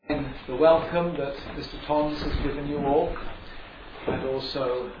again the welcome that Mr. Tons has given you all, and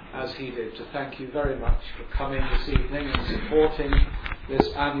also, as he did, to thank you very much for coming this evening and supporting this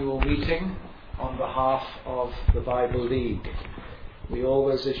annual meeting on behalf of the Bible League. We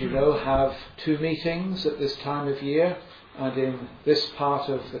always, as you know, have two meetings at this time of year and in this part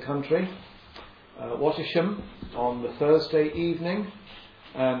of the country. Wattisham on the Thursday evening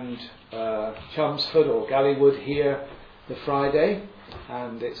and Chelmsford or Gallywood here the Friday,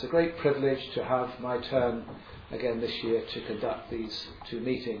 and it's a great privilege to have my turn again this year to conduct these two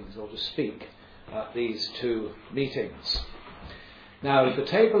meetings, or to speak at these two meetings. Now, the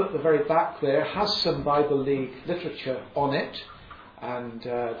table at the very back there has some Bible League literature on it, and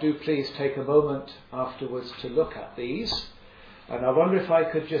do please take a moment afterwards to look at these. And I wonder if I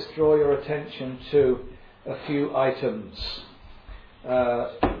could just draw your attention to a few items.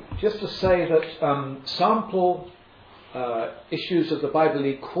 Just to say that sample issues of the Bible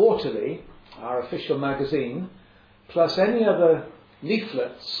League Quarterly, our official magazine, plus any other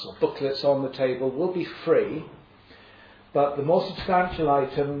leaflets or booklets on the table will be free, but the more substantial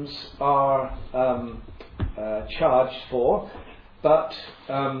items are charged for, but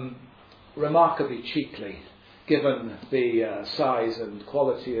remarkably cheaply, given the size and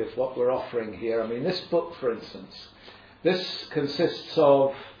quality of what we're offering here. I mean, this book, for instance, this consists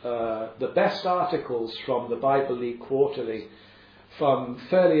of the best articles from the Bible League Quarterly from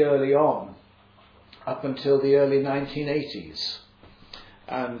fairly early on, up until the early 1980s.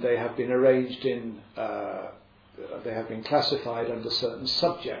 And they have been arranged in, they have been classified under certain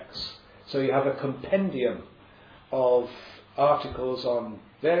subjects. So you have a compendium of articles on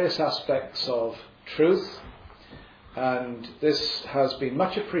various aspects of truth, and this has been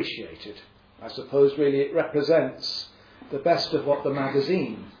much appreciated. I suppose really it represents the best of what the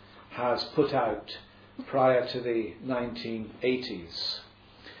magazine has put out prior to the 1980s.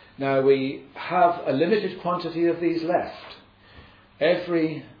 Now, we have a limited quantity of these left.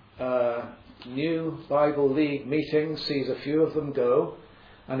 Every new Bible League meeting sees a few of them go,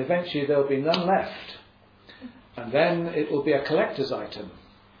 and eventually there'll be none left. And then it will be a collector's item.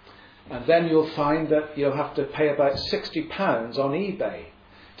 And then you'll find that you'll have to pay about £60 on eBay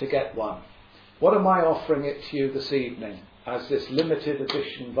to get one. What am I offering it to you this evening as this limited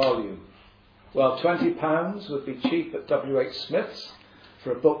edition volume? Well, £20 would be cheap at W.H. Smith's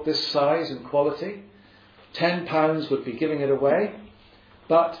for a book this size and quality. £10 would be giving it away.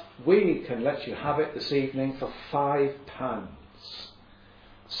 But we can let you have it this evening for £5.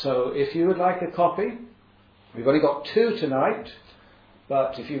 So if you would like a copy, we've only got two tonight,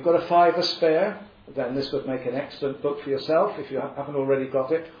 but if you've got a £5 spare, then this would make an excellent book for yourself if you haven't already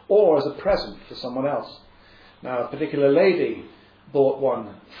got it, or as a present for someone else. Now, a particular lady bought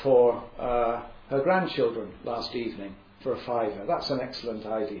one for her grandchildren last evening for a £5. That's an excellent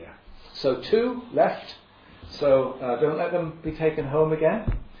idea. So two left, so don't let them be taken home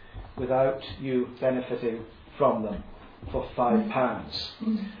again without you benefiting from them for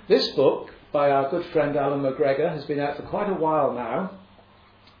 £5. This book by our good friend Alan McGregor has been out for quite a while now,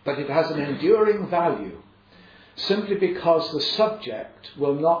 but it has an enduring value simply because the subject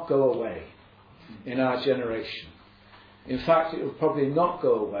will not go away in our generation. In fact, it will probably not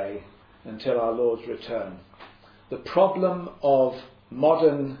go away until our Lord's return. The problem of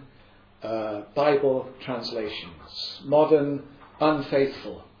modern Bible translations, modern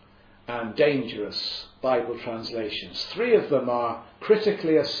unfaithful and dangerous Bible translations. Three of them are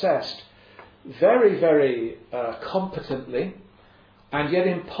critically assessed very, very competently, and yet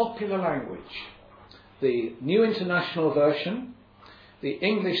in popular language. The New International Version, the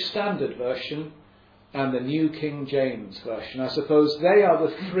English Standard Version, and the New King James Version. I suppose they are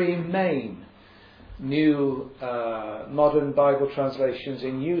the three main new modern Bible translations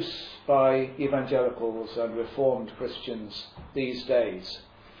in use by evangelicals and Reformed Christians these days.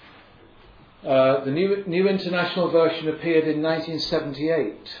 The New International Version appeared in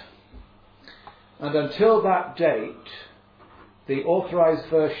 1978, and until that date the Authorized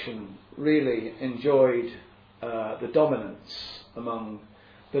Version really enjoyed the dominance among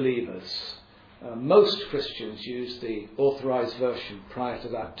believers. Most Christians used the Authorized Version prior to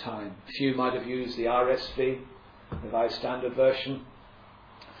that time. A few might have used the RSV, Revised Standard Version,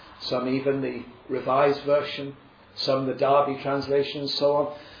 some even the Revised Version, some the Darby translation and so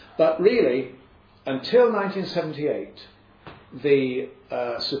on. But really, until 1978, the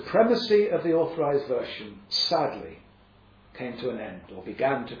supremacy of the Authorized Version, sadly, came to an end, or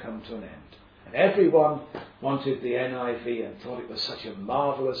began to come to an end. And everyone wanted the NIV and thought it was such a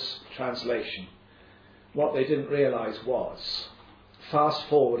marvellous translation. What they didn't realise was, fast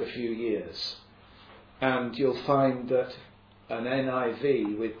forward a few years, and you'll find that an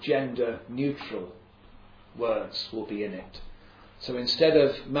NIV with gender neutral words will be in it. So instead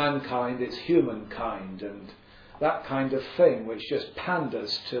of mankind, it's humankind, and that kind of thing, which just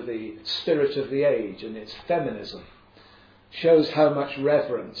panders to the spirit of the age and its feminism. Shows how much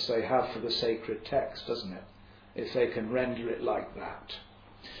reverence they have for the sacred text, doesn't it? If they can render it like that.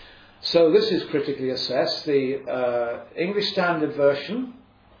 So this is critically assessed. The English Standard Version,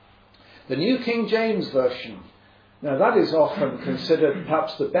 the New King James Version. Now that is often considered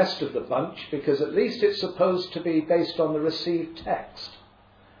perhaps the best of the bunch, because at least it's supposed to be based on the received text.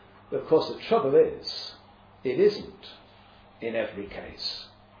 But of course the trouble is, it isn't in every case.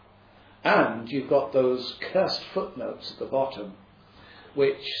 And you've got those cursed footnotes at the bottom,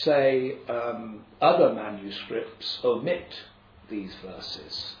 which say other manuscripts omit these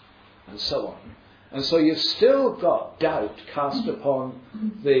verses, and so on. And so you've still got doubt cast upon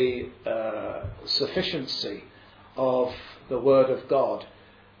the sufficiency of the Word of God,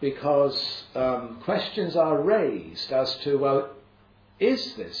 because questions are raised as to, well,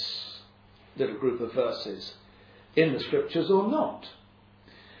 is this little group of verses in the Scriptures or not?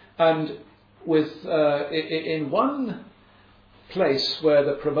 And with in one place where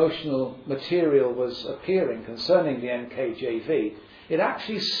the promotional material was appearing concerning the NKJV, it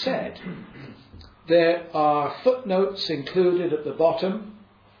actually said there are footnotes included at the bottom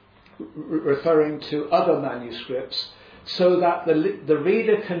referring to other manuscripts, so that the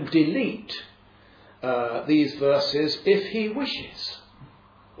reader can delete these verses if he wishes.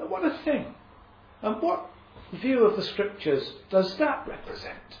 Now, what a thing! And what view of the Scriptures does that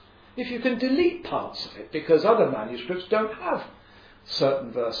represent? If you can delete parts of it, because other manuscripts don't have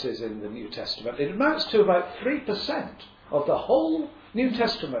certain verses in the New Testament, it amounts to about 3% of the whole New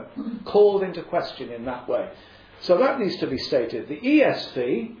Testament called into question in that way. So that needs to be stated. The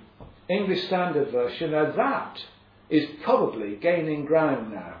ESV, English Standard Version, now that is probably gaining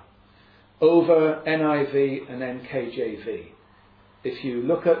ground now over NIV and NKJV. If you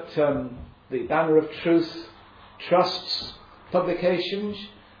look at the Banner of Truth Trust's publications,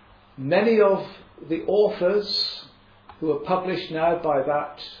 many of the authors who are published now by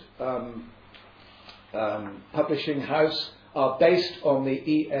that publishing house are based on the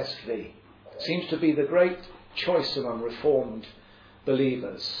ESV. Seems to be the great choice among Reformed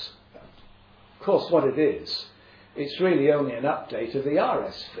believers. Of course, what it is, it's really only an update of the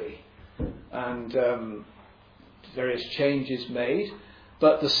RSV, and various changes made,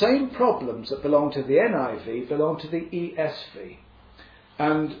 but the same problems that belong to the NIV belong to the ESV.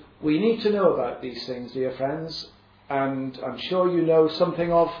 And we need to know about these things, dear friends, and I'm sure you know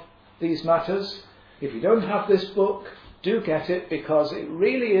something of these matters. If you don't have this book, do get it, because it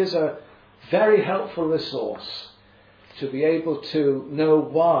really is a very helpful resource to be able to know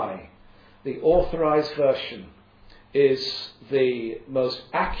why the authorized version is the most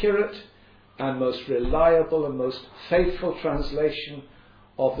accurate and most reliable and most faithful translation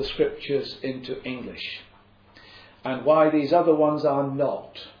of the Scriptures into English, and why these other ones are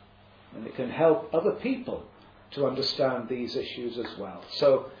not. And it can help other people to understand these issues as well.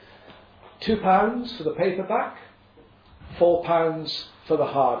 So £2 for the paperback, £4 for the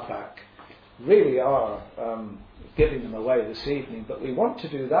hardback. Really are giving them away this evening, but we want to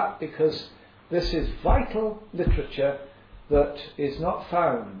do that because this is vital literature that is not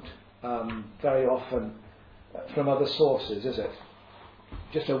found very often from other sources, is it?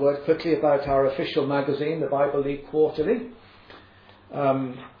 Just a word quickly about our official magazine, the Bible League Quarterly.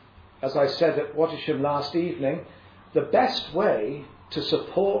 As I said at Wattisham last evening, the best way to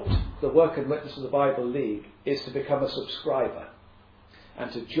support the work and witness of the Bible League is to become a subscriber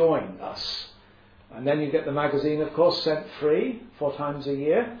and to join us. And then you get the magazine, of course, sent free 4 times a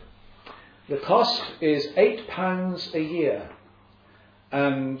year. The cost is £8 a year.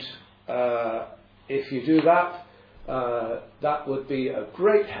 And if you do that, that would be a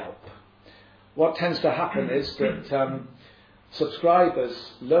great help. What tends to happen is that subscribers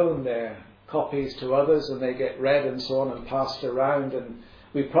loan their copies to others and they get read and so on and passed around, and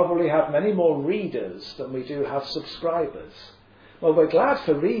we probably have many more readers than we do have subscribers. Well, we're glad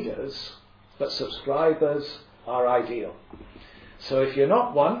for readers, but subscribers are ideal. So if you're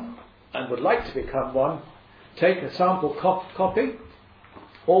not one and would like to become one, take a sample copy,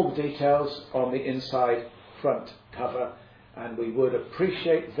 all the details on the inside front cover, and we would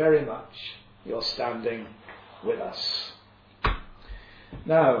appreciate very much your standing with us.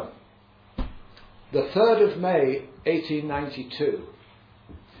 Now, the 3rd of May 1892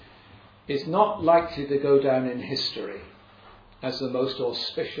 is not likely to go down in history as the most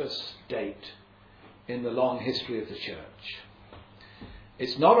auspicious date in the long history of the Church.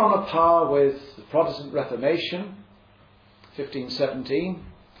 It's not on a par with the Protestant Reformation 1517,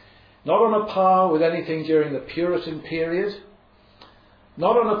 not on a par with anything during the Puritan period,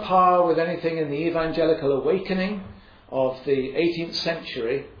 not on a par with anything in the evangelical awakening of the 18th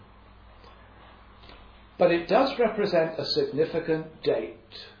century, but it does represent a significant date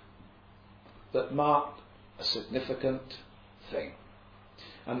that marked a significant thing.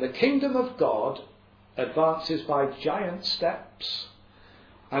 And the kingdom of God advances by giant steps,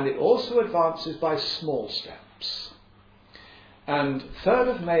 and it also advances by small steps. And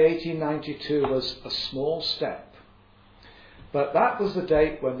 3rd of May 1892 was a small step, but that was the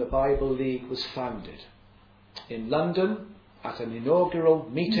date when the Bible League was founded in London at an inaugural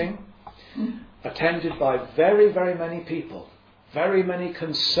meeting attended by very, very many people, very many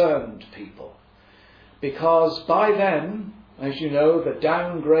concerned people, because by then, as you know, the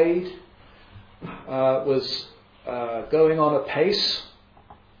downgrade was going on apace,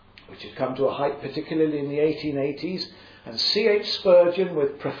 which had come to a height particularly in the 1880s, and C.H. Spurgeon,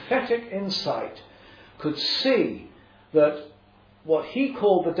 with prophetic insight, could see that what he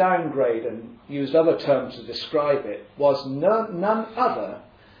called the downgrade, and used other terms to describe it, was none other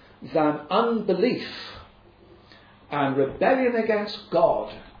than unbelief and rebellion against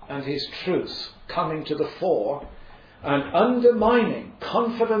God and his truth coming to the fore, and undermining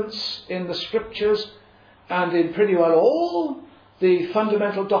confidence in the Scriptures and in pretty well all the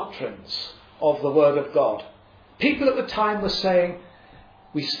fundamental doctrines of the Word of God. People at the time were saying,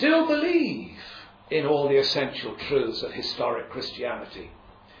 we still believe in all the essential truths of historic Christianity,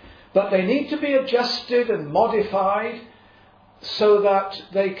 but they need to be adjusted and modified so that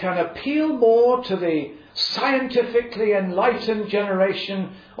they can appeal more to the scientifically enlightened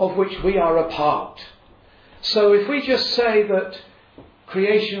generation of which we are a part. So if we just say that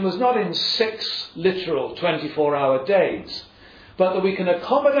creation was not in 6 literal 24-hour days, but that we can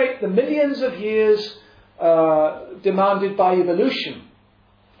accommodate the millions of years demanded by evolution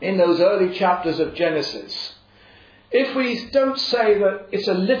in those early chapters of Genesis, if we don't say that it's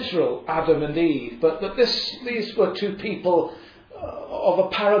a literal Adam and Eve, but that these were two people of a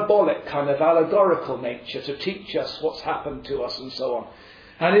parabolic kind of allegorical nature to teach us what's happened to us and so on,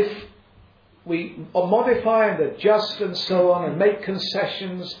 and if we modify and adjust and so on and make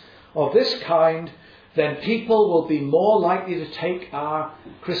concessions of this kind, then people will be more likely to take our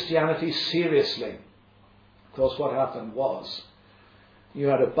Christianity seriously. Of course, what happened was you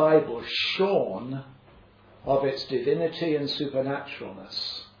had a Bible shorn of its divinity and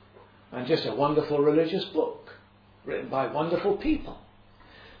supernaturalness, and just a wonderful religious book written by wonderful people.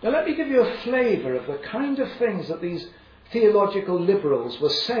 Now let me give you a flavour of the kind of things that these theological liberals were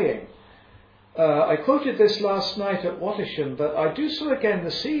saying. I quoted this last night at Wattisham, but I do so again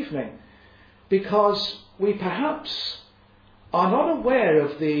this evening, because we perhaps are not aware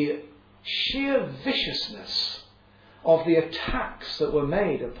of the sheer viciousness of the attacks that were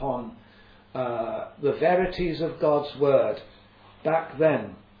made upon the verities of God's Word back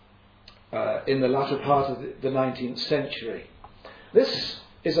then, in the latter part of the 19th century. This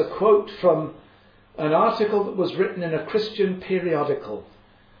is a quote from an article that was written in a Christian periodical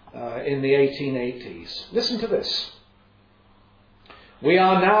in the 1880s. Listen to this. We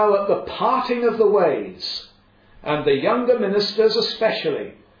are now at the parting of the ways, and the younger ministers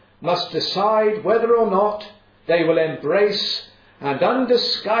especially must decide whether or not they will embrace and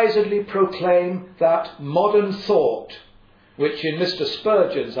undisguisedly proclaim that modern thought, which in Mr.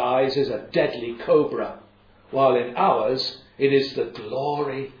 Spurgeon's eyes is a deadly cobra, while in ours it is the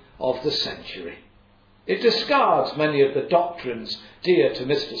glory of the century. It discards many of the doctrines dear to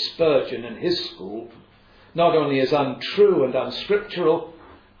Mr. Spurgeon and his school, not only as untrue and unscriptural,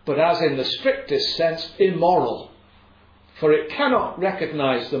 but as in the strictest sense immoral. For it cannot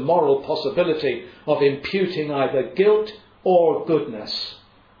recognise the moral possibility of imputing either guilt or goodness,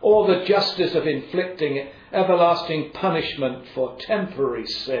 or the justice of inflicting everlasting punishment for temporary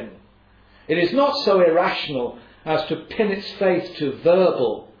sin. It is not so irrational as to pin its faith to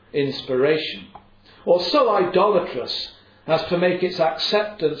verbal inspiration, or so idolatrous as to make its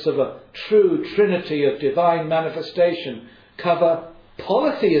acceptance of a true trinity of divine manifestation cover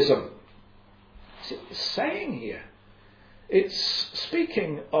polytheism. What's it saying here? It's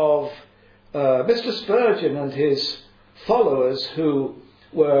speaking of Mr. Spurgeon and his followers who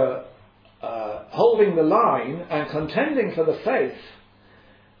were holding the line and contending for the faith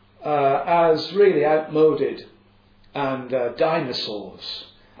as really outmoded and dinosaurs,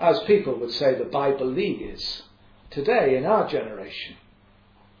 as people would say the Bible League is today in our generation,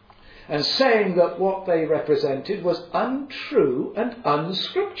 and saying that what they represented was untrue and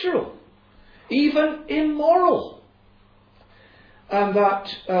unscriptural, even immoral, and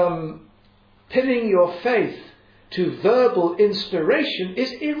that pinning your faith to verbal inspiration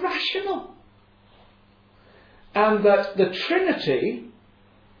is irrational. And that the Trinity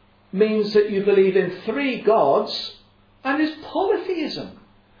means that you believe in three gods and is polytheism.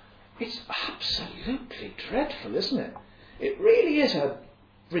 It's absolutely dreadful, isn't it? It really is a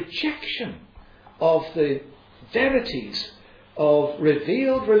rejection of the verities of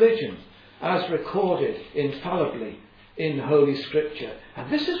revealed religion as recorded infallibly in Holy Scripture.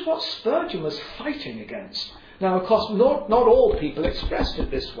 And this is what Spurgeon was fighting against. Now, of course, not all people expressed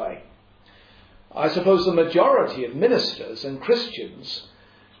it this way. I suppose the majority of ministers and Christians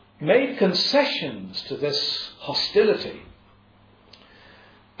made concessions to this hostility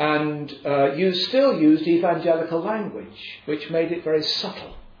and still used evangelical language, which made it very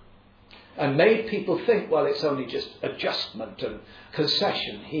subtle and made people think, well, it's only just adjustment and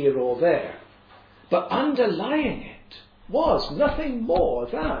concession here or there. But underlying it was nothing more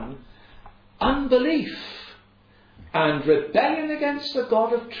than unbelief and rebellion against the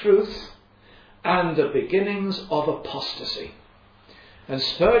God of truth and the beginnings of apostasy. And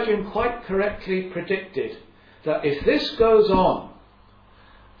Spurgeon quite correctly predicted that if this goes on,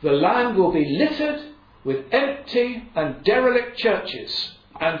 the land will be littered with empty and derelict churches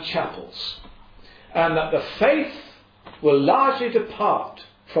and chapels, and that the faith will largely depart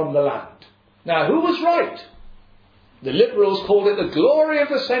from the land. Now, who was right? The liberals called it the glory of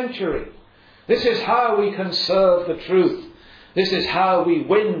the century. This is how we conserve the truth. This is how we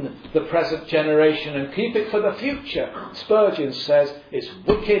win the present generation and keep it for the future. Spurgeon says it's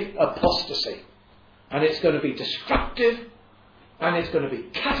wicked apostasy. And it's going to be destructive, and it's going to be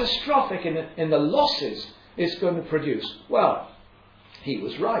catastrophic in the losses it's going to produce. Well, he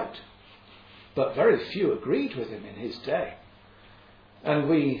was right. But very few agreed with him in his day. And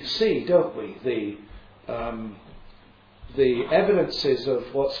we see, don't we, the evidences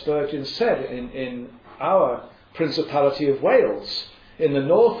of what Spurgeon said in our Principality of Wales. In the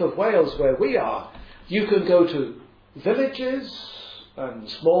north of Wales where we are, you can go to villages and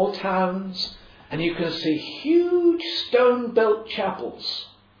small towns and you can see huge stone-built chapels,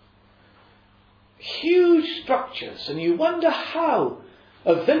 huge structures, and you wonder how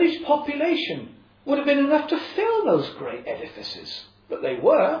a village population would have been enough to fill those great edifices. But they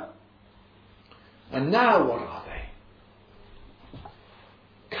were. And now what are they?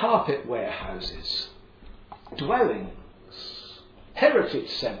 Carpet warehouses, dwellings, heritage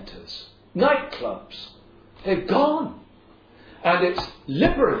centres, nightclubs. They're gone. And it's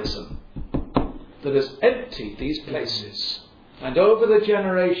liberalism that has emptied these places and over the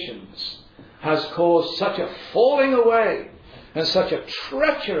generations has caused such a falling away and such a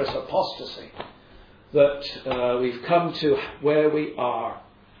treacherous apostasy that we've come to where we are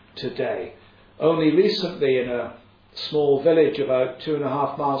today. Only recently, in a small village about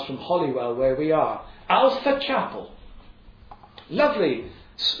 2.5 miles from Holywell where we are, Alpha Chapel, lovely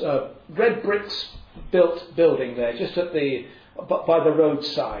red bricks built building there just by the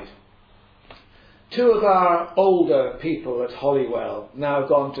roadside. Two of our older people at Holywell, now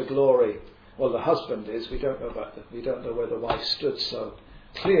gone to glory. Well, the husband is. We don't know where the wife stood so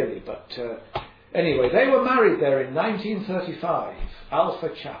clearly. But anyway, they were married there in 1935, Alpha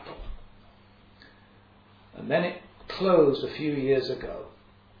Chapel. And then it closed a few years ago.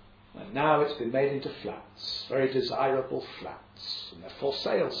 And now it's been made into flats, very desirable flats. And there are for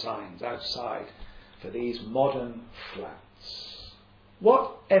sale signs outside for these modern flats.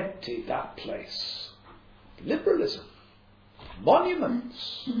 What emptied that place? Liberalism.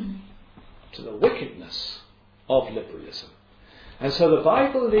 Monuments to the wickedness of liberalism. And so the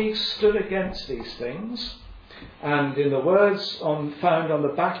Bible League stood against these things. And in the words found on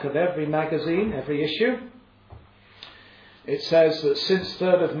the back of every magazine, every issue, it says that since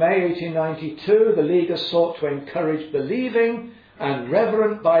 3rd of May 1892, the League has sought to encourage believing and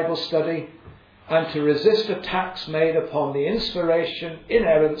reverent Bible study and to resist attacks made upon the inspiration,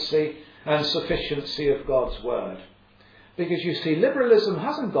 inerrancy and sufficiency of God's Word. Because you see, liberalism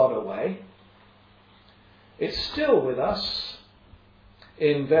hasn't gone away. It's still with us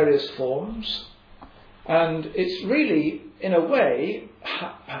in various forms. And it's really, in a way,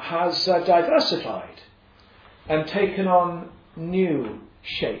 has diversified and taken on new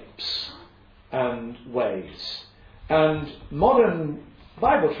shapes and ways. And modern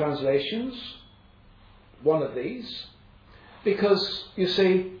Bible translations, one of these, because, you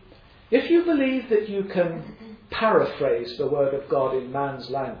see, if you believe that you can paraphrase the Word of God in man's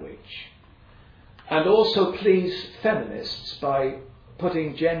language and also please feminists by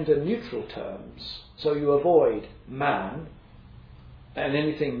putting gender-neutral terms, so you avoid man and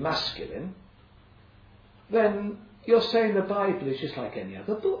anything masculine, then you're saying the Bible is just like any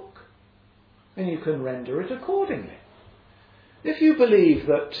other book. and you can render it accordingly. If you believe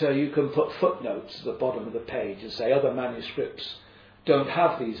that you can put footnotes at the bottom of the page and say other manuscripts don't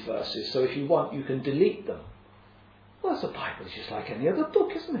have these verses, so if you want you can delete them. Well, the Bible is just like any other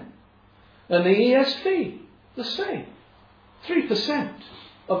book, isn't it? And the ESV, the same. 3%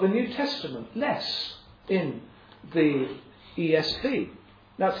 of the New Testament less in the ESV.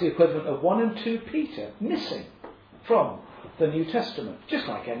 That's the equivalent of 1 and 2 Peter missing from the New Testament, just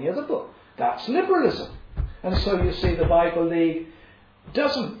like any other book. That's liberalism. And so you see the Bible League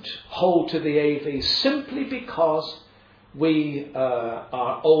doesn't hold to the AV simply because we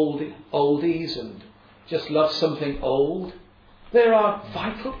are oldies and just love something old. There are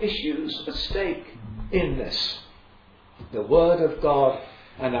vital issues at stake in this. The Word of God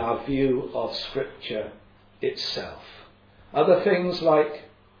and our view of Scripture itself. Other things like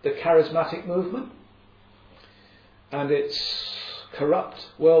the charismatic movement and its corrupt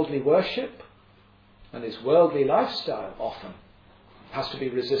worldly worship and its worldly lifestyle often has to be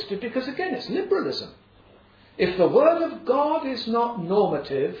resisted because, again, it's liberalism. If the Word of God is not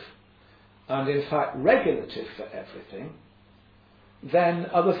normative and, in fact, regulative for everything, then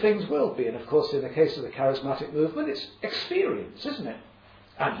other things will be. And, of course, in the case of the charismatic movement, it's experience, isn't it?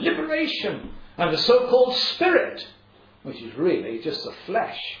 And liberation and the so-called spirit, which is really just the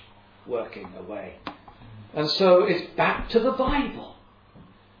flesh working away. And so it's back to the Bible.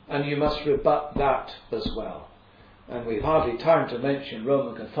 And you must rebut that as well. And we've hardly time to mention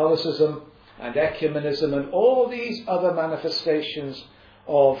Roman Catholicism and ecumenism and all these other manifestations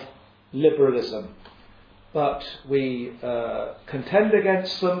of liberalism. But we contend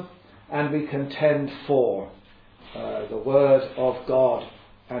against them and we contend for the Word of God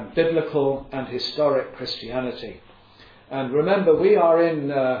and biblical and historic Christianity. And remember, we are in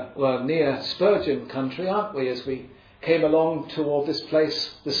near Spurgeon country, aren't we? As we came along toward this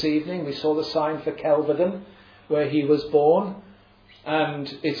place this evening, we saw the sign for Kelvedon, where he was born. And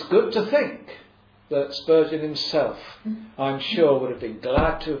it's good to think that Spurgeon himself, I'm sure, would have been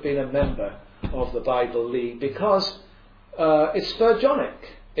glad to have been a member of the Bible League, because it's Spurgeonic.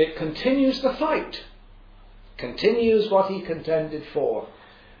 It continues the fight, continues what he contended for,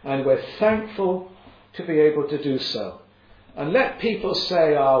 and we're thankful to be able to do so. And let people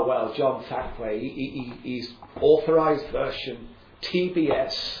say, oh, well, John Thackway, he's authorised version,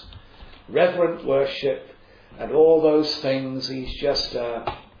 TBS, reverent worship, and all those things. He's just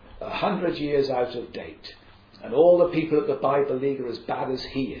 100 years out of date. And all the people at the Bible League are as bad as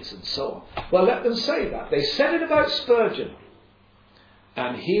he is, and so on. Well, let them say that. They said it about Spurgeon,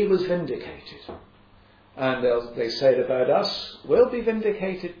 and he was vindicated. And they say it about us. We'll be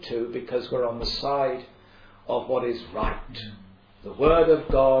vindicated too, because we're on the side of what is right. The Word of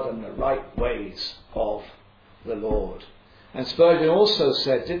God and the right ways of the Lord. And Spurgeon also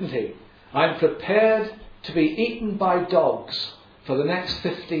said, didn't he, I'm prepared to be eaten by dogs for the next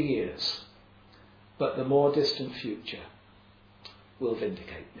 50 years. But the more distant future will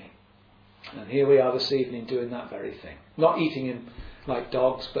vindicate me. And here we are this evening doing that very thing. Not eating him like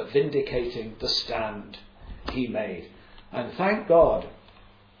dogs, but vindicating the stand he made. And thank God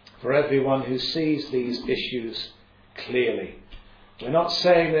for everyone who sees these issues clearly. We're not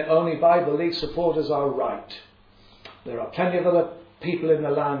saying that only Bible League supporters are right. There are plenty of other people in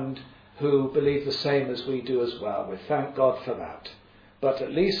the land who believe the same as we do as well. We thank God for that. But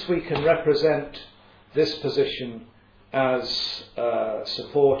at least we can represent this position as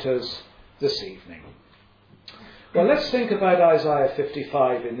supporters this evening. Well, let's think about Isaiah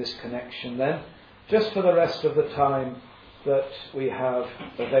 55 in this connection then, just for the rest of the time that we have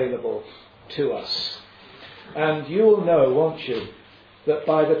available to us. And you'll know, won't you, that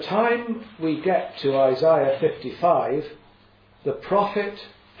by the time we get to Isaiah 55, the prophet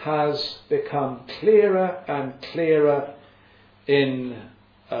has become clearer and clearer in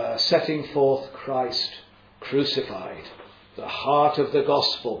setting forth Christ crucified, the heart of the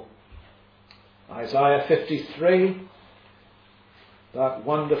gospel. Isaiah 53, that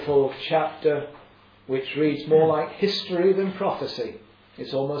wonderful chapter which reads more like history than prophecy.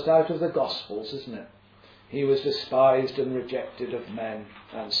 It's almost out of the Gospels, isn't it? He was despised and rejected of men,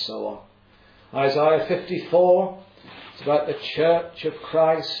 and so on. Isaiah 54, it's about the church of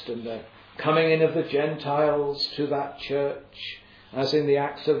Christ and the coming in of the Gentiles to that church, as in the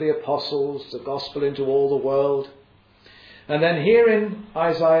Acts of the Apostles, the gospel into all the world. And then here in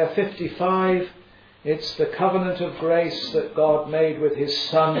Isaiah 55, it's the covenant of grace that God made with his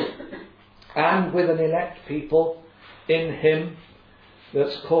Son and with an elect people in him,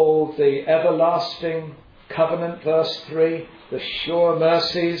 that's called the everlasting covenant, verse 3, the sure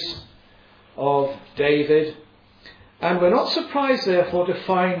mercies of David. And we're not surprised, therefore, to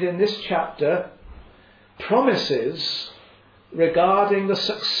find in this chapter promises regarding the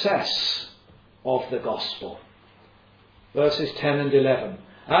success of the gospel. Verses 10 and 11.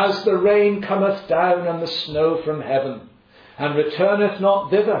 As the rain cometh down and the snow from heaven, and returneth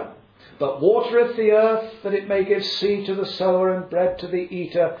not thither, but watereth the earth, that it may give seed to the sower and bread to the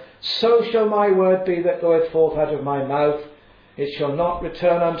eater, so shall my word be that goeth forth out of my mouth. It shall not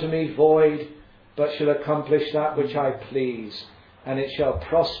return unto me void, but shall accomplish that which I please, and it shall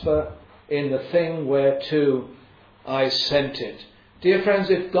prosper in the thing whereto I sent it. Dear friends,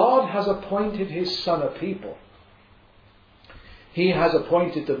 if God has appointed his Son a people, he has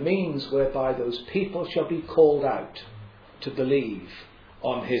appointed the means whereby those people shall be called out to believe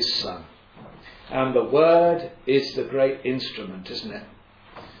on his Son. And the Word is the great instrument, isn't it?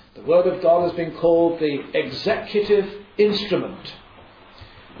 The Word of God has been called the executive instrument,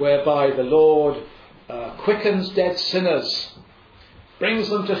 whereby the Lord quickens dead sinners, brings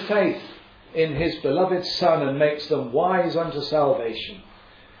them to faith in his beloved Son, and makes them wise unto salvation.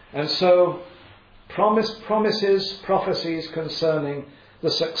 And so prophecies concerning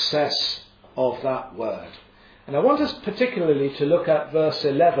the success of that word. And I want us particularly to look at verse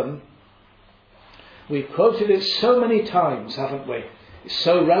 11. We've quoted it so many times, haven't we? It's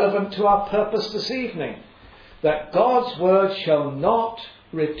so relevant to our purpose this evening, that God's word shall not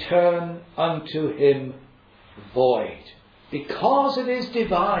return unto him void, because it is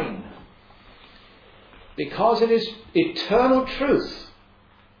divine, because it is eternal truth,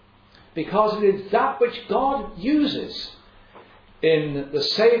 because it is that which God uses in the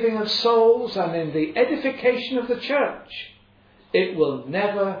saving of souls and in the edification of the church. It will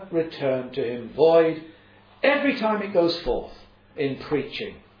never return to him void every time it goes forth in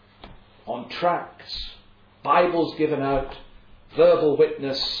preaching, on tracts, Bibles given out, verbal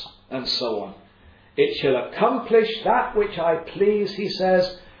witness, and so on. It shall accomplish that which I please, he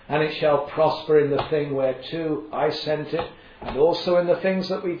says, and it shall prosper in the thing whereto I sent it, and also in the things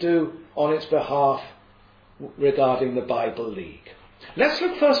that we do on its behalf regarding the Bible League. Let's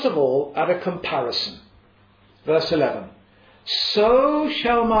look first of all at a comparison. Verse 11. So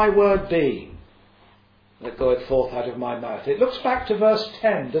shall my word be that goeth forth out of my mouth. It looks back to verse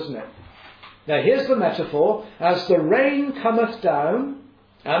 10, doesn't it? Now here's the metaphor. As the rain cometh down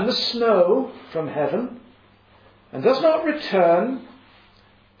and the snow from heaven, and does not return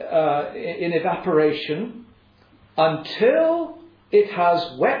in evaporation until it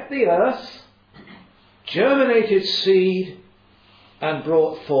has wet the earth, germinated seed, and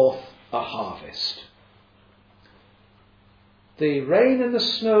brought forth a harvest. The rain and the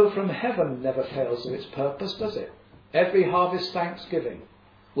snow from heaven never fails of its purpose, does it? Every harvest thanksgiving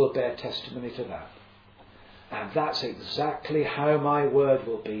will bear testimony to that. And that's exactly how my word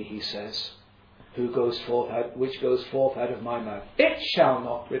will be, he says, which goes forth out of my mouth. It shall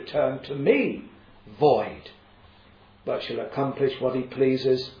not return to me void, but shall accomplish what he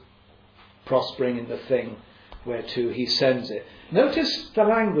pleases, prospering in the thing whereto he sends it. Notice the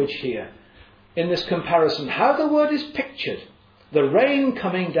language here in this comparison, how the word is pictured. The rain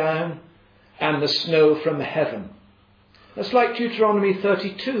coming down and the snow from heaven. That's like Deuteronomy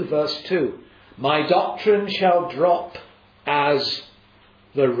 32 verse 2. My doctrine shall drop as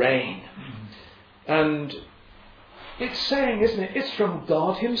the rain. And it's saying, isn't it, it's from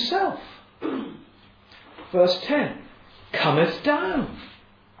God himself. Verse 10, cometh down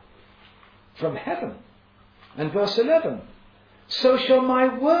from heaven. And verse 11, so shall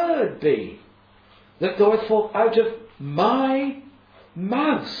my word be that goeth forth out of my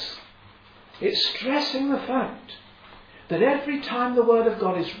mouth. It's stressing the fact that every time the word of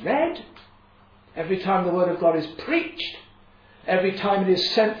God is read, every time the word of God is preached, every time it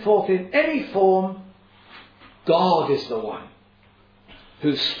is sent forth in any form, God is the one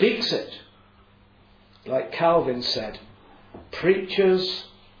who speaks it. Like Calvin said, preachers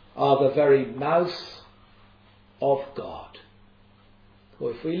are the very mouth of God.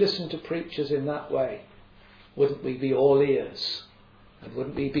 Well, if we listen to preachers in that way, wouldn't we be all ears? And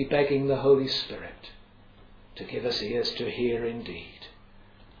wouldn't we be begging the Holy Spirit to give us ears to hear indeed?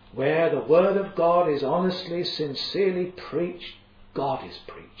 Where the word of God is honestly, sincerely preached, God is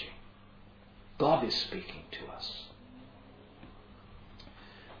preaching. God is speaking to us.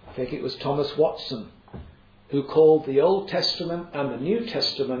 I think it was Thomas Watson who called the Old Testament and the New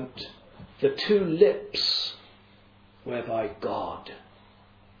Testament the two lips whereby God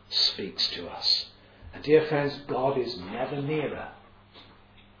speaks to us. And dear friends, God is never nearer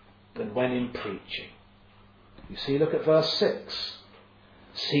than when in preaching. You see, look at verse 6.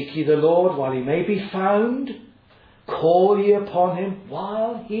 Seek ye the Lord while he may be found. Call ye upon him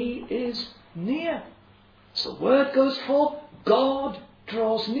while he is near. As the word goes forth, God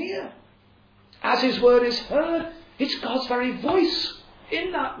draws near. As his word is heard, it's God's very voice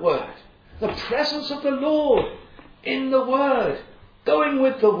in that word. The presence of the Lord in the word, going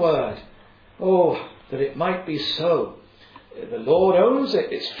with the word. Oh, that it might be so. The Lord owns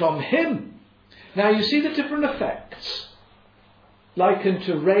it. It's from him. Now you see the different effects. Likened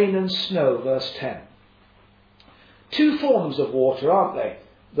to rain and snow, verse 10. Two forms of water, aren't they?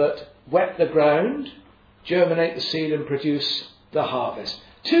 That wet the ground, germinate the seed and produce the harvest.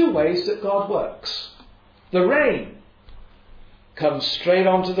 Two ways that God works. The rain comes straight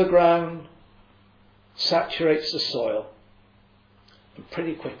onto the ground, saturates the soil, and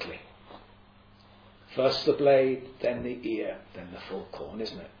pretty quickly. First the blade, then the ear, then the full corn,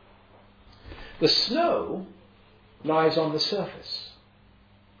 isn't it? The snow lies on the surface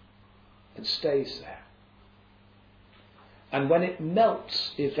and stays there. And when it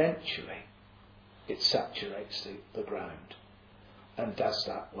melts eventually, it saturates the ground and does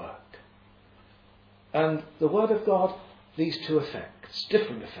that work. And the Word of God, these two effects,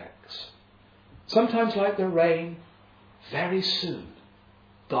 different effects. Sometimes like the rain, very soon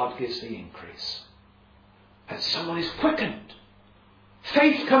God gives the increase. And someone is quickened.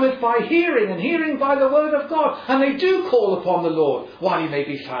 Faith cometh by hearing, and hearing by the word of God. And they do call upon the Lord while he may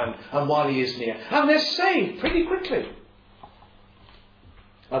be found and while he is near. And they're saved pretty quickly.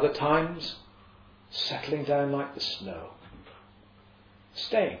 Other times, settling down like the snow.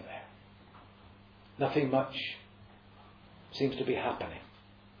 Staying there. Nothing much seems to be happening.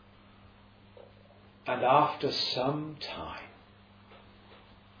 And after some time,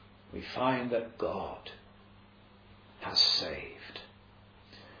 we find that God has saved.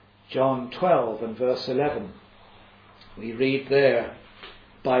 John 12 and verse 11. We read there,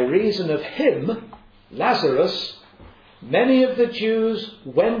 by reason of him, Lazarus, many of the Jews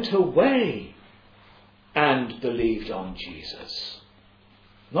went away and believed on Jesus.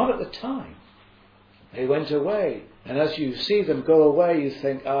 Not at the time. They went away. And as you see them go away, you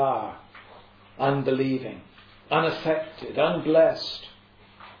think, unbelieving, unaffected, unblessed.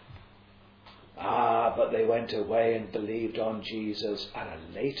 But they went away and believed on Jesus at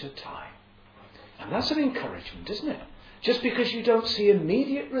a later time. And that's an encouragement, isn't it? Just because you don't see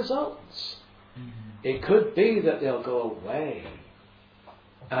immediate results. It could be that they'll go away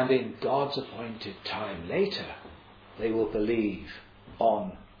and in God's appointed time later they will believe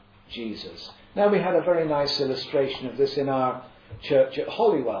on Jesus. Now we had a very nice illustration of this in our church at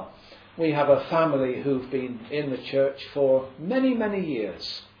Holywell. We have a family who've been in the church for many, many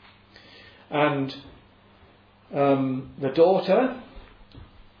years. And the daughter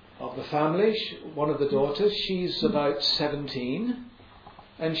of the family, one of the daughters, she's about 17,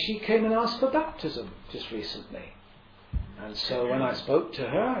 and she came and asked for baptism just recently. And so when I spoke to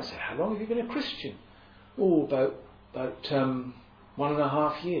her, I said, how long have you been a Christian? About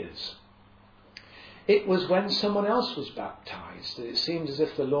 1.5 years. It was when someone else was baptized that it seemed as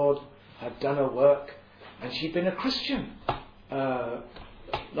if the Lord had done a work, and she'd been a Christian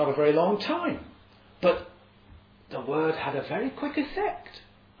not a very long time. But the word had a very quick effect.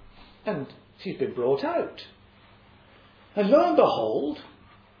 And she's been brought out. And lo and behold,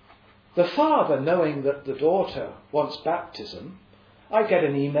 the father, knowing that the daughter wants baptism, I get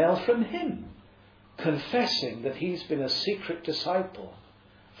an email from him confessing that he's been a secret disciple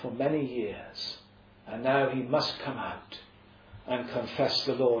for many years. And now he must come out and confess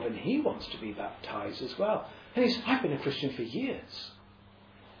the Lord. And he wants to be baptized as well. And he said, I've been a Christian for years.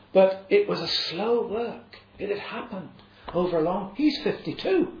 But it was a slow work. It had happened over a long... He's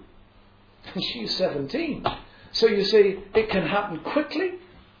 52. And she's 17. So you see, it can happen quickly.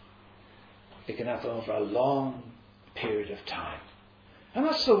 It can happen over a long period of time. And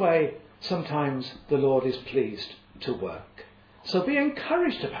that's the way sometimes the Lord is pleased to work. So be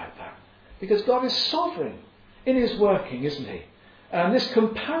encouraged about that. Because God is sovereign in his working, isn't he? And this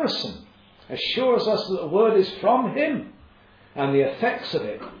comparison assures us that the word is from him. And the effects of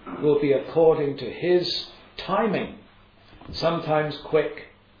it will be according to his timing. Sometimes quick,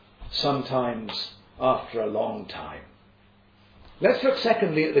 sometimes after a long time. Let's look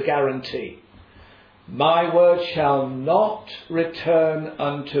secondly at the guarantee. My word shall not return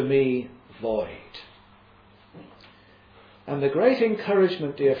unto me void. And the great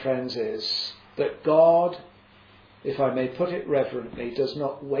encouragement, dear friends, is that God, if I may put it reverently, does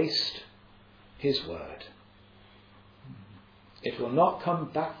not waste his word. It will not come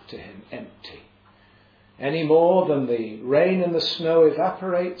back to him empty, any more than the rain and the snow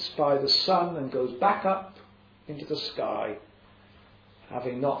evaporates by the sun and goes back up into the sky,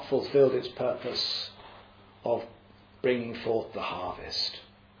 having not fulfilled its purpose of bringing forth the harvest.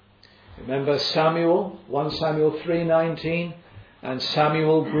 Remember Samuel, 1 Samuel 3:19, and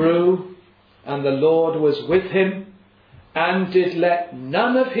Samuel grew, and the Lord was with him, and did let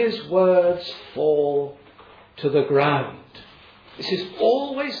none of his words fall to the ground. This is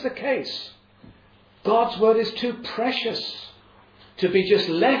always the case. God's word is too precious to be just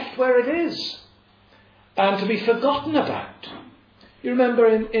left where it is and to be forgotten about. You remember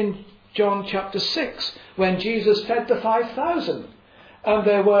in John chapter 6, when Jesus fed the 5,000, and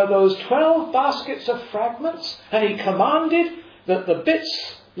there were those 12 baskets of fragments, and he commanded that the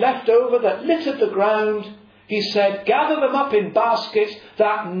bits left over that littered the ground, he said, gather them up in baskets,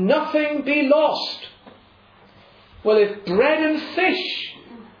 that nothing be lost. Well, if bread and fish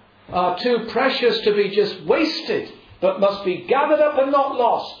are too precious to be just wasted, but must be gathered up and not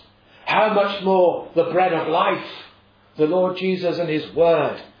lost, how much more the bread of life, the Lord Jesus and his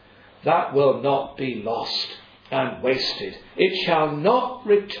word, that will not be lost and wasted. It shall not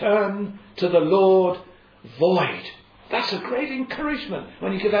return to the Lord void. That's a great encouragement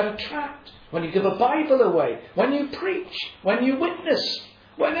when you give out a tract, when you give a Bible away, when you preach, when you witness,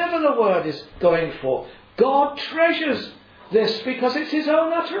 whenever the word is going forth. God treasures this because it's his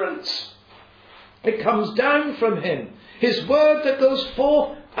own utterance. It comes down from him. His word that goes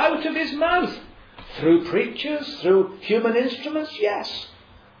forth out of his mouth. Through preachers, through human instruments, yes.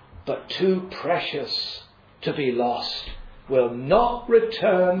 But too precious to be lost, will not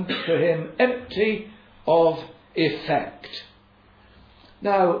return to him empty of effect.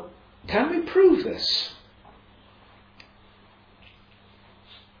 Now, can we prove this?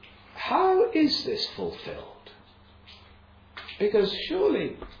 How is this fulfilled? Because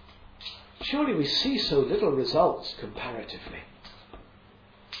surely we see so little results comparatively.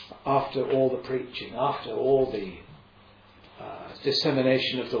 After all the preaching, after all the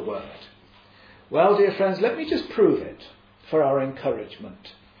dissemination of the word. Well, dear friends, let me just prove it for our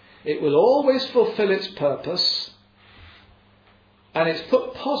encouragement. It will always fulfill its purpose. And it's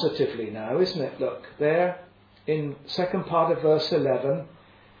put positively now, isn't it? Look, there in second part of verse 11.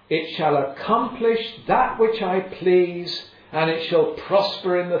 It shall accomplish that which I please, and it shall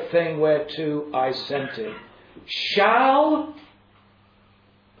prosper in the thing whereto I sent it. Shall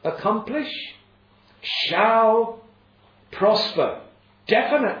accomplish, shall prosper.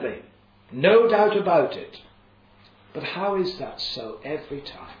 Definitely. No doubt about it. But how is that so every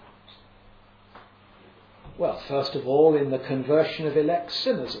time? Well, first of all, in the conversion of elect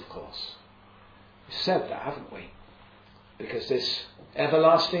sinners, of course. We've said that, haven't we? Because this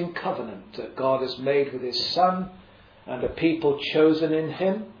everlasting covenant that God has made with his Son and a people chosen in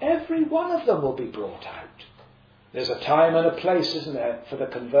him, every one of them will be brought out. There's a time and a place, isn't there, for the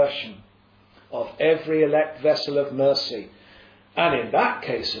conversion of every elect vessel of mercy. And in that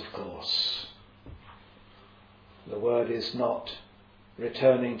case, of course, the word is not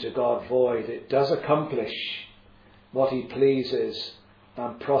returning to God void. It does accomplish what he pleases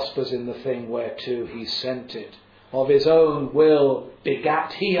and prospers in the thing whereto he sent it. Of his own will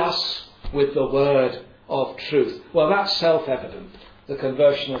begat he us with the word of truth. Well, that's self-evident, the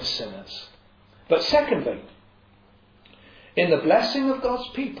conversion of sinners. But secondly, in the blessing of God's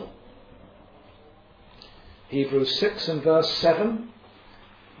people, Hebrews 6 and verse 7,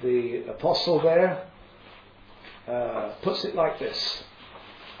 the apostle there puts it like this.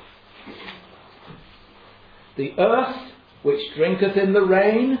 The earth which drinketh in the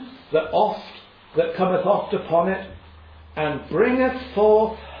rain that cometh oft upon it, and bringeth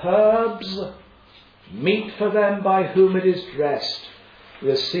forth herbs, meat for them by whom it is dressed,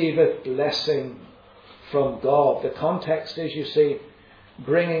 receiveth blessing from God. The context is, you see,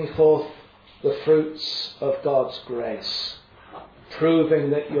 bringing forth the fruits of God's grace, proving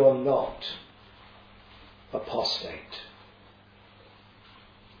that you're not apostate.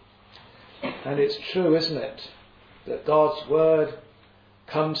 And it's true, isn't it, that God's word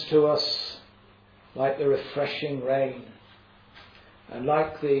comes to us like the refreshing rain and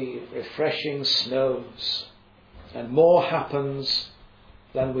like the refreshing snows, and more happens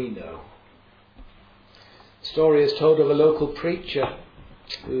than we know. The story is told of a local preacher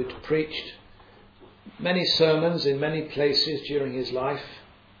who'd preached many sermons in many places during his life,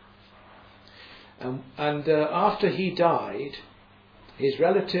 and after he died, his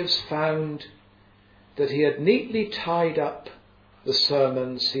relatives found that he had neatly tied up the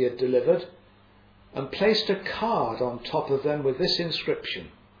sermons he had delivered and placed a card on top of them with this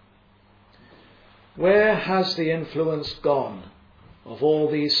inscription: "Where has the influence gone of all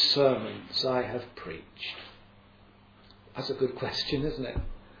these sermons I have preached?" That's a good question, isn't it?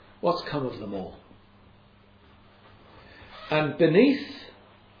 What's come of them all? And beneath,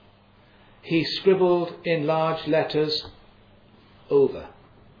 he scribbled in large letters, "Over."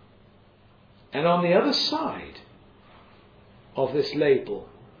 And on the other side of this label,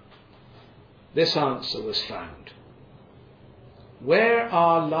 this answer was found. Where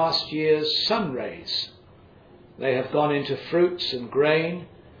are last year's sun rays? They have gone into fruits and grain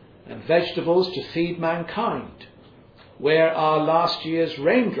and vegetables to feed mankind. Where are last year's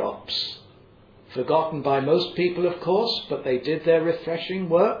raindrops? Forgotten by most people, of course, but they did their refreshing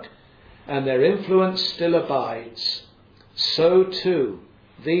work, and their influence still abides. So too,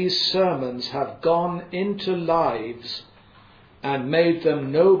 these sermons have gone into lives and made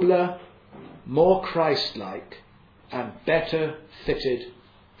them nobler, more Christ-like, and better fitted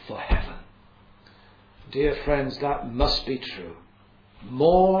for heaven. Dear friends, that must be true.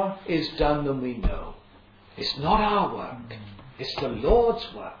 More is done than we know. It's not our work. It's the Lord's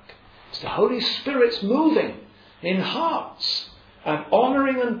work. It's the Holy Spirit's moving in hearts and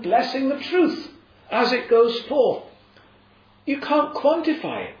honouring and blessing the truth as it goes forth. You can't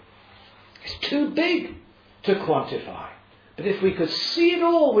quantify it. It's too big to quantify. But if we could see it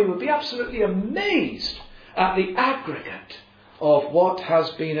all, we would be absolutely amazed at the aggregate of what has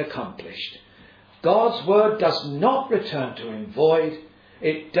been accomplished. God's word does not return to him void.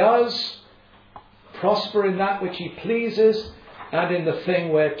 It does prosper in that which he pleases and in the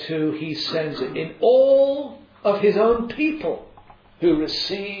thing whereto he sends it, in all of his own people who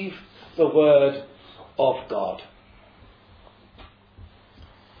receive the word of God.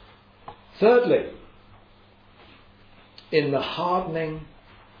 Thirdly, in the hardening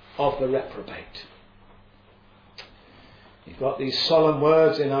of the reprobate. You've got these solemn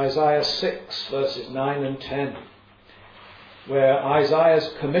words in Isaiah 6, verses 9 and 10, where Isaiah's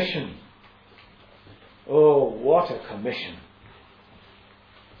commission, oh, what a commission.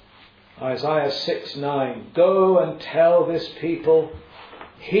 Isaiah 6:9, go and tell this people,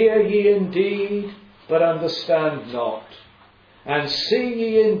 hear ye indeed, but understand not, and see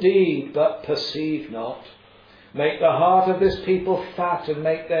ye indeed, but perceive not. Make the heart of this people fat, and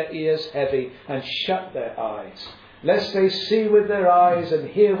make their ears heavy, and shut their eyes, lest they see with their eyes, and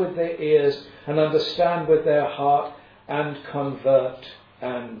hear with their ears, and understand with their heart, and convert,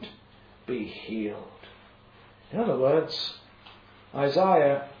 and be healed. In other words,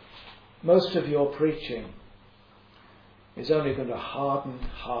 Isaiah, most of your preaching is only going to harden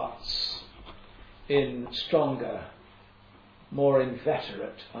hearts in stronger, more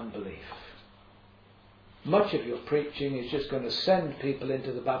inveterate unbelief. Much of your preaching is just going to send people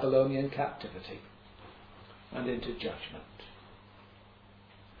into the Babylonian captivity and into judgment.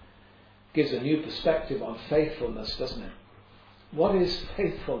 Gives a new perspective on faithfulness, doesn't it? What is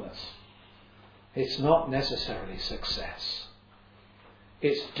faithfulness? It's not necessarily success.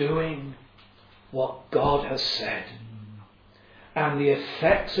 It's doing what God has said. And the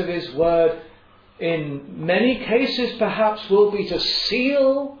effects of his word, in many cases perhaps, will be to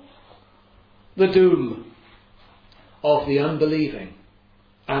seal the doom of the unbelieving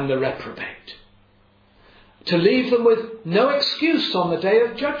and the reprobate. To leave them with no excuse on the day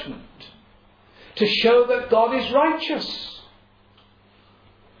of judgment. To show that God is righteous.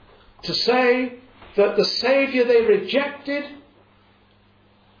 To say that the Saviour they rejected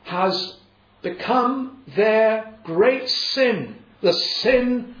has become their great sin, the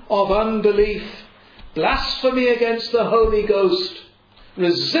sin of unbelief, blasphemy against the Holy Ghost,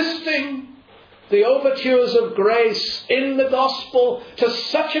 resisting the overtures of grace in the gospel to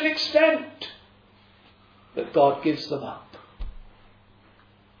such an extent that God gives them up.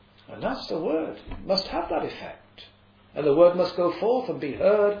 And that's the word. It must have that effect. And the word must go forth and be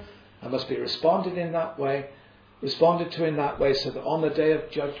heard and must be responded to in that way, so that on the day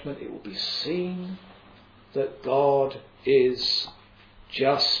of judgment it will be seen that God is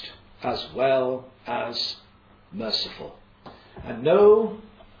just as well as merciful. And no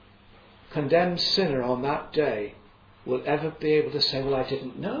condemned sinner on that day will ever be able to say, well, I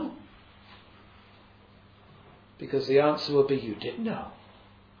didn't know. Because the answer will be, you did know.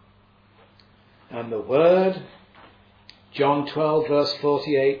 And the word, John 12 verse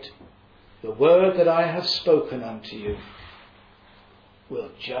 48, the word that I have spoken unto you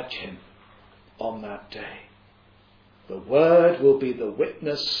will judge him on that day. The word will be the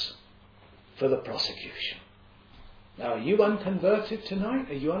witness for the prosecution. Now, are you unconverted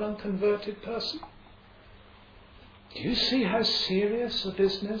tonight? Are you an unconverted person? Do you see how serious a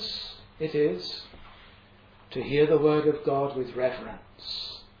business it is to hear the word of God with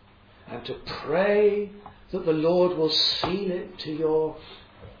reverence and to pray that the Lord will seal it to your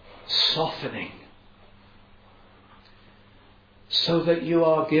softening, so that you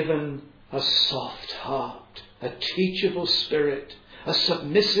are given a soft heart, a teachable spirit, a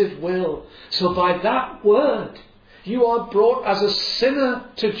submissive will. So by that word you are brought as a sinner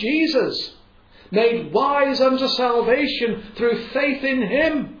to Jesus, made wise unto salvation through faith in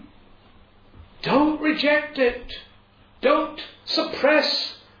him. Don't reject it. Don't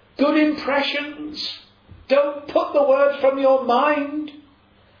suppress good impressions. Don't put the word from your mind.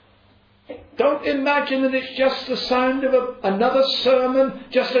 Don't imagine that it's just the sound of another sermon,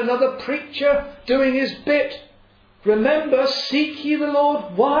 just another preacher doing his bit. Remember, seek ye the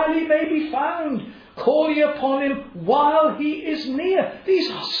Lord while he may be found. Call ye upon him while he is near.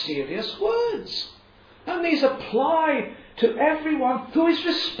 These are serious words. And these apply to everyone who is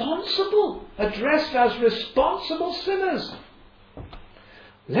responsible, addressed as responsible sinners.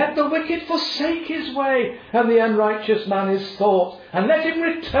 Let the wicked forsake his way, and the unrighteous man his thought, and let him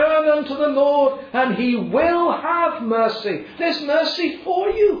return unto the Lord, and he will have mercy. There's mercy for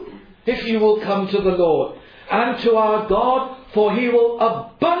you if you will come to the Lord and to our God, for he will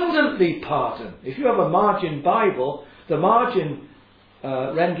abundantly pardon. If you have a margin Bible, the margin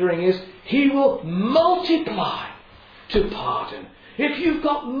rendering is, he will multiply to pardon. If you've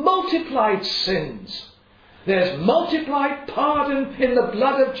got multiplied sins, there's multiplied pardon in the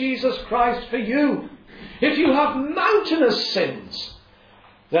blood of Jesus Christ for you. If you have mountainous sins,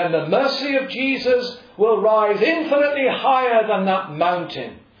 then the mercy of Jesus will rise infinitely higher than that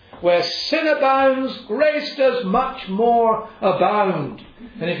mountain. Where sin abounds, grace does much more abound.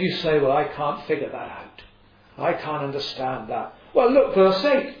 And if you say, well, I can't figure that out, I can't understand that. Well, look, verse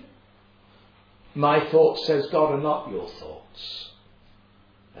 8. My thoughts, says God, are not your thoughts,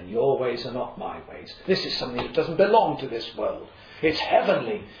 and your ways are not my ways. This is something that doesn't belong to this world. It's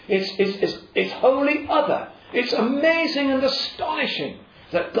heavenly. It's wholly other. It's amazing and astonishing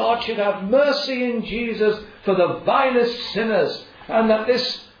that God should have mercy in Jesus for the vilest sinners, and that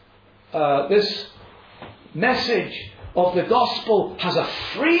this message of the gospel has a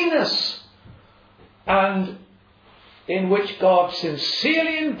freeness, and in which God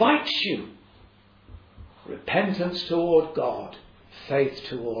sincerely invites you. Repentance toward God, faith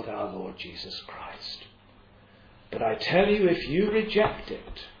toward our Lord Jesus Christ. But I tell you, if you reject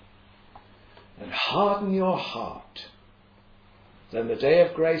it and harden your heart, then the day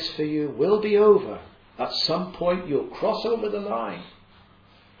of grace for you will be over. At some point you'll cross over the line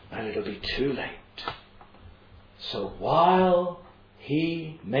and it'll be too late. So while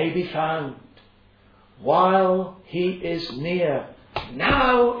he may be found, while he is near,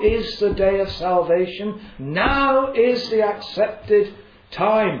 now is the day of salvation. Now is the accepted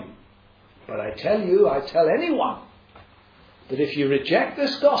time. But I tell you, I tell anyone, that if you reject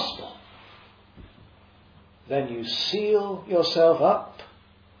this gospel, then you seal yourself up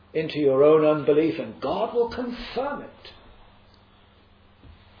into your own unbelief, and God will confirm it.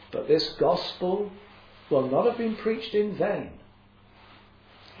 But this gospel will not have been preached in vain,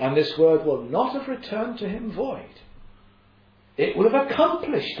 and this word will not have returned to him void. It will have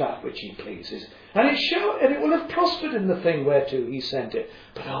accomplished that which he pleases, and it will have prospered in the thing whereto he sent it.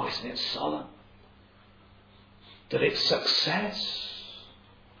 But oh, isn't it solemn that its success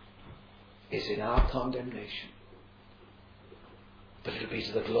is in our condemnation? But it'll be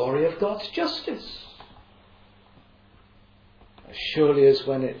to the glory of God's justice, as surely as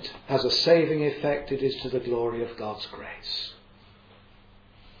when it has a saving effect, it is to the glory of God's grace.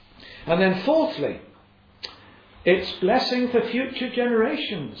 And then fourthly, it's blessing for future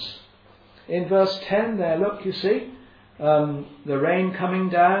generations. In verse 10 there, look, you see, the rain coming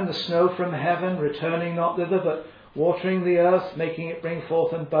down, the snow from heaven, returning not thither, but watering the earth, making it bring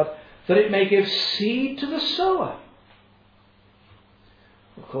forth and bud, that it may give seed to the sower.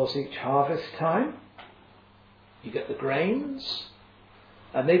 Of course, each harvest time, you get the grains,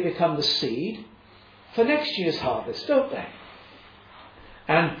 and they become the seed for next year's harvest, don't they?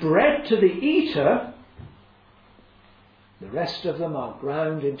 And bread to the eater. The rest of them are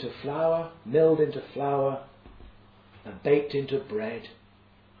ground into flour, milled into flour, and baked into bread.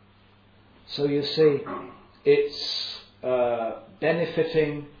 So you see, it's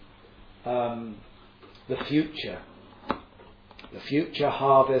benefiting the future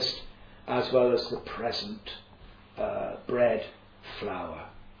harvest, as well as the present bread, flour.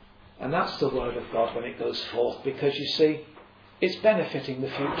 And that's the word of God when it goes forth, because you see, it's benefiting the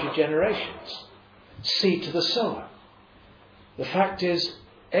future generations. Seed to the sower. The fact is,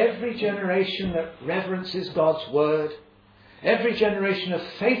 every generation that reverences God's word, every generation of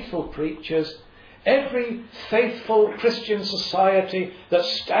faithful preachers, every faithful Christian society that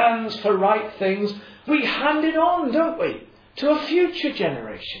stands for right things, we hand it on, don't we, to a future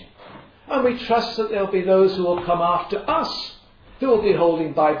generation. And we trust that there'll be those who will come after us, who will be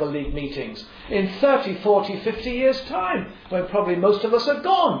holding Bible League meetings in 30, 40, 50 years' time, when probably most of us are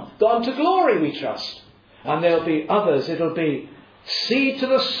gone to glory, we trust. And there'll be others. It'll be seed to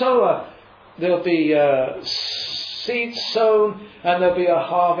the sower, there'll be seeds sown, and there'll be a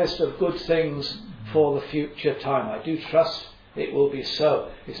harvest of good things for the future time. I do trust it will be so.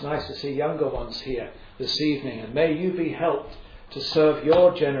 It's nice to see younger ones here this evening, and may you be helped to serve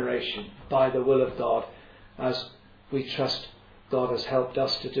your generation by the will of God, as we trust God has helped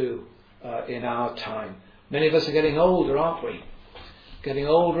us to do in our time. Many of us are getting older, aren't we? Getting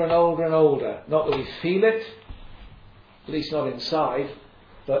older and older and older. Not that we feel it, at least not inside,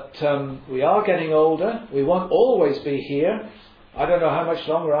 but we are getting older. We won't always be here. I don't know how much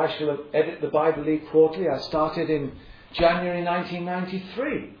longer I shall edit the Bible League Quarterly. I started in January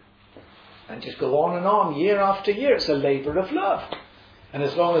 1993. And just go on, year after year. It's a labour of love. And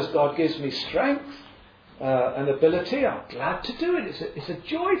as long as God gives me strength and ability, I'm glad to do it. It's a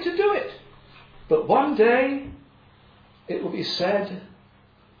joy to do it. But one day, it will be said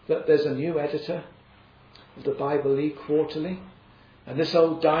that there's a new editor of the Bible League Quarterly. And this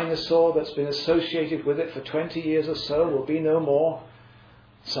old dinosaur that's been associated with it for 20 years or so will be no more.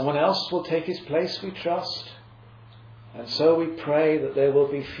 Someone else will take his place, we trust. And so we pray that there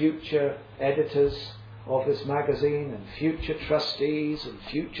will be future editors of this magazine and future trustees and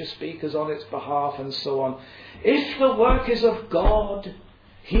future speakers on its behalf and so on. If the work is of God,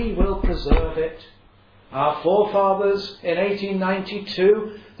 He will preserve it. Our forefathers in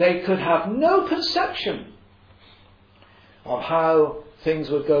 1892, they could have no conception of how things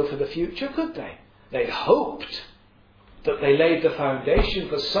would go for the future, could they? They hoped that they laid the foundation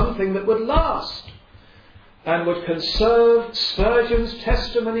for something that would last and would conserve Spurgeon's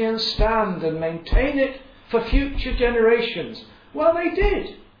testimony and stand and maintain it for future generations. Well, they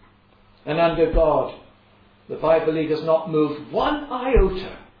did. And under God, the Bible League has not moved one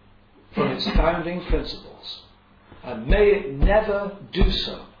iota from its founding principles. And may it never do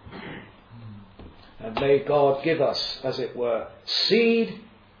so. And may God give us, as it were, seed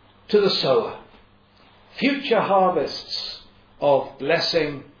to the sower, future harvests of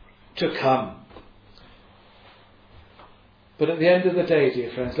blessing to come. But at the end of the day,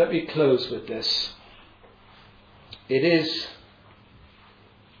 dear friends, let me close with this. It is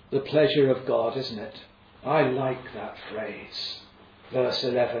the pleasure of God, isn't it? I like that phrase. Verse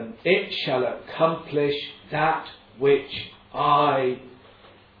 11, it shall accomplish that which I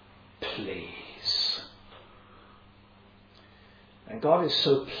please. And God is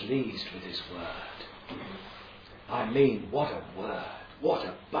so pleased with His word. I mean, what a word. What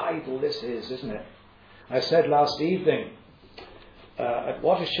a Bible this is, isn't it? I said last evening at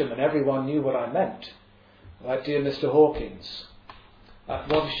Wattisham, and everyone knew what I meant, like dear Mr. Hawkins, at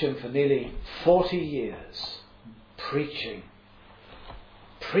Wattisham for nearly 40 years, preaching,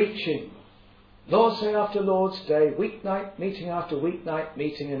 Lord's Day after Lord's Day, weeknight meeting after weeknight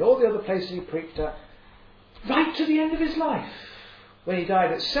meeting, and all the other places he preached at, right to the end of his life, when he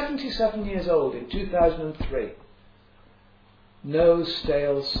died at 77 years old in 2003. No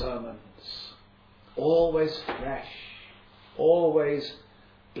stale sermons, always fresh, always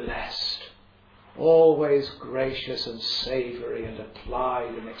blessed, always gracious and savoury and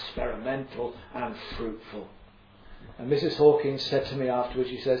applied and experimental and fruitful. And Mrs. Hawkins said to me afterwards,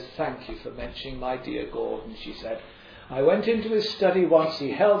 she says, thank you for mentioning my dear Gordon. She said, I went into his study once,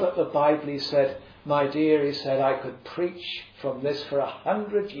 he held up the Bible, he said, my dear, he said, I could preach from this for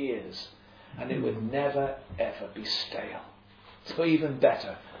 100 years and it would never ever be stale. So even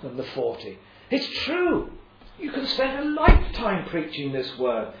better than the 40. It's true. You can spend a lifetime preaching this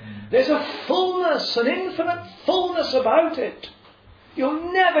word. There's a fullness, an infinite fullness about it.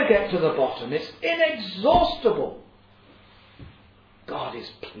 You'll never get to the bottom. It's inexhaustible. God is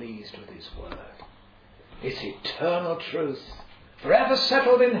pleased with His word. It's eternal truth, forever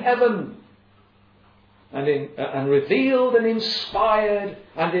settled in heaven, and revealed and inspired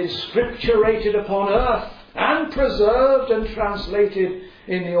and inscripturated upon earth, and preserved and translated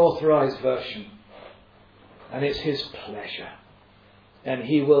in the authorized version. And it's His pleasure. And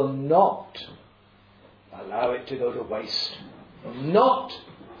He will not allow it to go to waste. Will not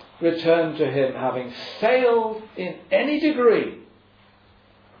return to Him having failed in any degree.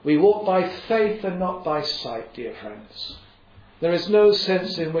 We walk by faith and not by sight, dear friends. There is no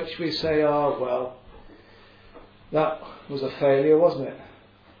sense in which we say, oh, well, that was a failure, wasn't it?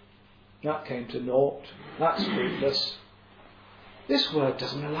 That came to naught. That's fruitless. This word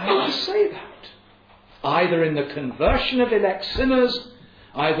doesn't allow us to say that. Either in the conversion of elect sinners,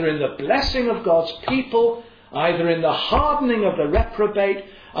 either in the blessing of God's people, either in the hardening of the reprobate,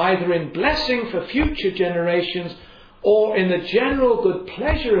 either in blessing for future generations, or in the general good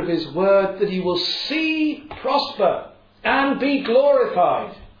pleasure of His word that He will see prosper and be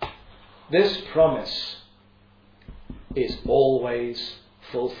glorified. This promise is always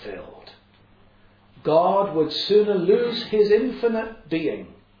fulfilled. God would sooner lose his infinite being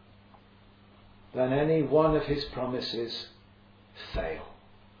than any one of his promises fail.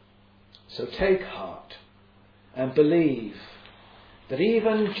 So take heart and believe that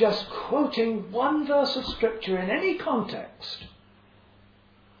even just quoting one verse of Scripture in any context,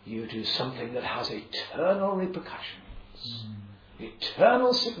 you do something that has eternal repercussions,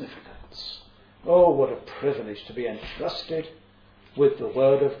 eternal significance. Oh, what a privilege to be entrusted with the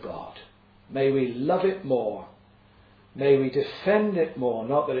Word of God. May we love it more. May we defend it more.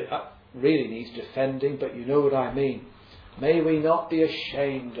 Not that it really needs defending, but you know what I mean. May we not be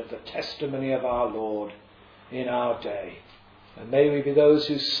ashamed of the testimony of our Lord in our day. And may we be those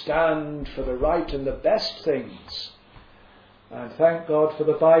who stand for the right and the best things. And thank God for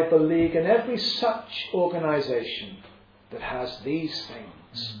the Bible League and every such organisation that has these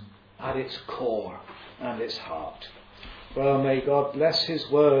things at its core and its heart. Well, may God bless his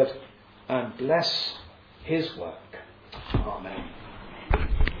word and bless his work. Amen.